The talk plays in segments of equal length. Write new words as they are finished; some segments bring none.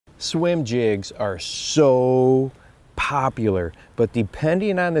Swim jigs are so popular, but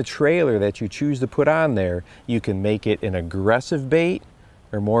depending on the trailer that you choose to put on there, you can make it an aggressive bait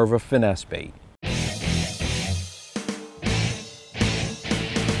or more of a finesse bait.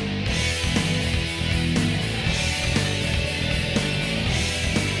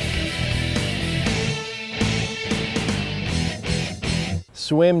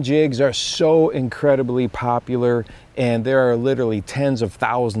 Swim jigs are so incredibly popular, and there are literally tens of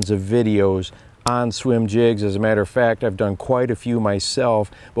thousands of videos on swim jigs. As a matter of fact, I've done quite a few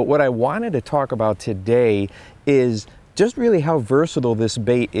myself, but what I wanted to talk about today is just really how versatile this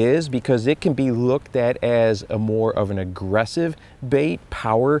bait is, because it can be looked at as a more of an aggressive bait,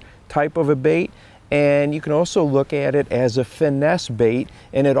 power type of a bait, and you can also look at it as a finesse bait,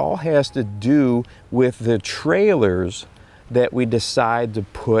 and it all has to do with the trailers that we decide to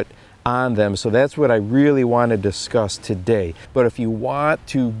put on them. So that's what I really want to discuss today. But if you want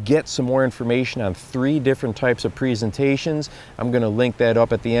to get some more information on 3 different types of presentations, I'm going to link that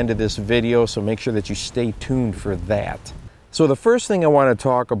up at the end of this video, so make sure that you stay tuned for that. So the first thing I want to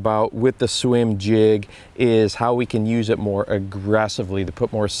talk about with the swim jig is how we can use it more aggressively to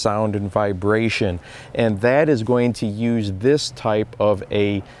put more sound and vibration, and that is going to use this type of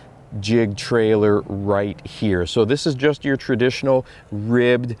a jig trailer right here. So this is just your traditional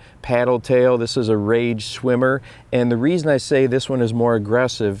ribbed paddle tail. This is a Rage Swimmer, and the reason I say this one is more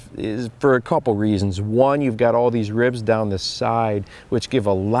aggressive is for a couple reasons. One, you've got all these ribs down the side which give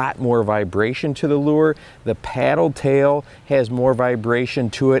a lot more vibration to the lure. The paddle tail has more vibration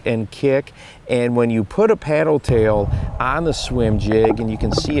to it and kick, and when you put a paddle tail on the swim jig, and you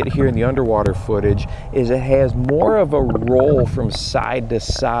can see it here in the underwater footage, is it has more of a roll from side to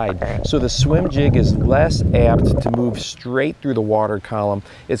side. So the swim jig is less apt to move straight through the water column.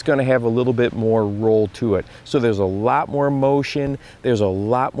 It's going to have a little bit more roll to it. So there's a lot more motion, there's a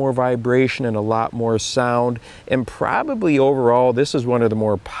lot more vibration and a lot more sound, and probably overall this is one of the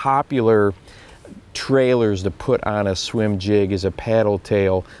more popular trailers to put on a swim jig, is a paddle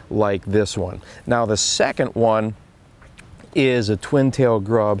tail like this one. Now the second one is a twin tail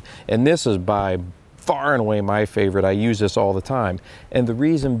grub, and this is by far and away my favorite. I use this all the time, and the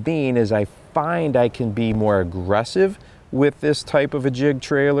reason being is I find I can be more aggressive with this type of a jig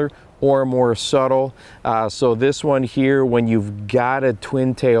trailer or more subtle. So this one here, when you've got a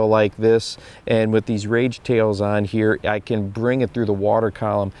twin tail like this and with these Rage tails on here, I can bring it through the water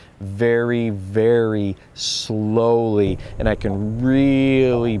column very, very slowly, and I can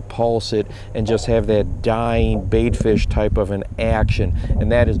really pulse it and just have that dying baitfish type of an action,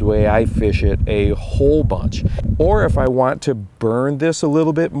 and that is the way I fish it a whole bunch. Or if I want to burn this a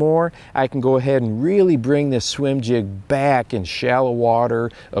little bit more, I can go ahead and really bring this swim jig back in shallow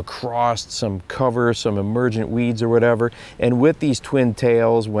water across some cover, some emergent weeds or whatever, and with these twin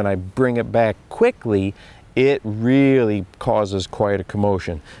tails, when I bring it back quickly, it really causes quite a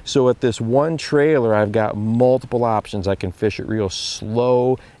commotion. So with this one trailer, I've got multiple options. I can fish it real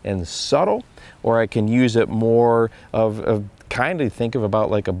slow and subtle, or I can use it more of kind of think of about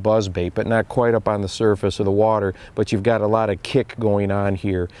like a buzz bait, but not quite up on the surface of the water, but you've got a lot of kick going on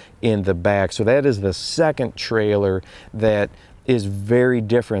here in the back. So that is the second trailer that is very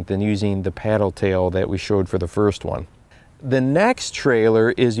different than using the paddle tail that we showed for the first one. The next trailer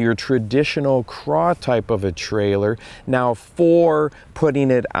is your traditional craw type of a trailer. Now for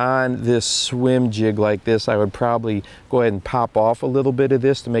putting it on this swim jig like this, I would probably go ahead and pop off a little bit of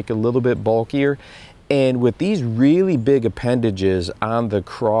this to make it a little bit bulkier. And with these really big appendages on the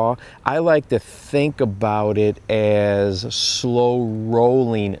craw, I like to think about it as slow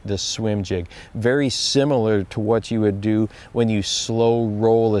rolling the swim jig. Very similar to what you would do when you slow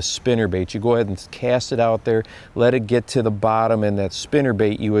roll a spinnerbait. You go ahead and cast it out there, let it get to the bottom, and that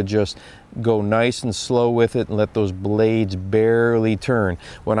spinnerbait, you would just go nice and slow with it and let those blades barely turn.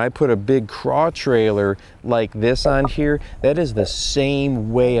 When I put a big craw trailer like this on here, that is the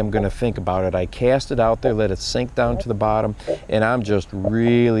same way I'm going to think about it. I cast it out there, let it sink down to the bottom, and I'm just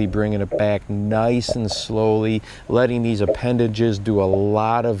really bringing it back nice and slowly, letting these appendages do a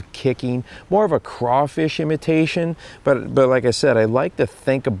lot of kicking. More of a crawfish imitation, but like I said, I like to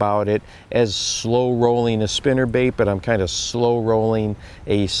think about it as slow rolling a spinnerbait, but I'm kind of slow rolling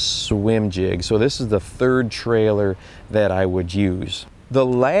a swim jig. So this is the third trailer that I would use. The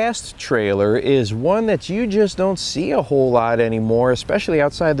last trailer is one that you just don't see a whole lot anymore, especially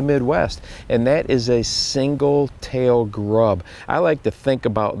outside the Midwest, and that is a single tail grub. I like to think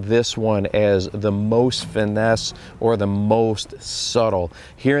about this one as the most finesse or the most subtle.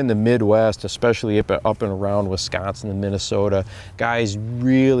 Here in the Midwest, especially up and around Wisconsin and Minnesota, guys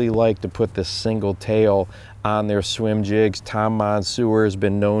really like to put this single tail on their swim jigs. Tom Monsoor has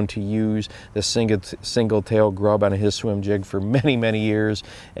been known to use the single tail grub on his swim jig for many, many years.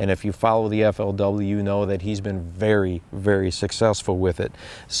 And if you follow the FLW, you know that he's been very, very successful with it.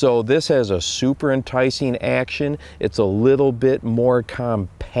 So this has a super enticing action. It's a little bit more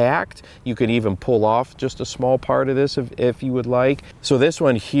compact. You could even pull off just a small part of this if you would like. So this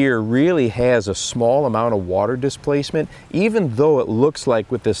one here really has a small amount of water displacement, even though it looks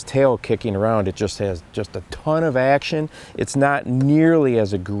like with this tail kicking around, it just has just a ton of action. It's not nearly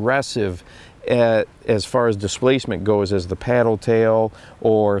as aggressive as far as displacement goes as the paddle tail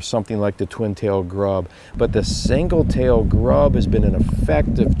or something like the twin tail grub. But the single tail grub has been an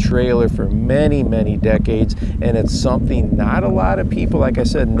effective trailer for many, many decades, and it's something not a lot of people, like I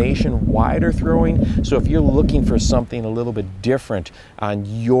said, nationwide are throwing. So if you're looking for something a little bit different on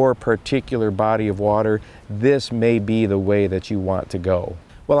your particular body of water, this may be the way that you want to go.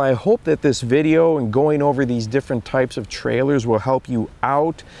 Well, I hope that this video and going over these different types of trailers will help you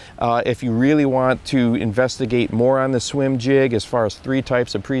out. If you really want to investigate more on the swim jig as far as 3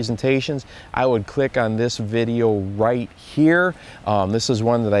 types of presentations, I would click on this video right here. This is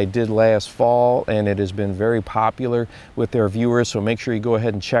one that I did last fall, and it has been very popular with their viewers, so make sure you go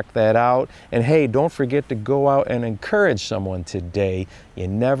ahead and check that out. And hey, don't forget to go out and encourage someone today. You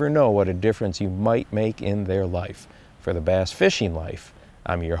never know what a difference you might make in their life. For the Bass Fishing Life,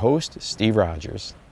 I'm your host, Steve Rogers.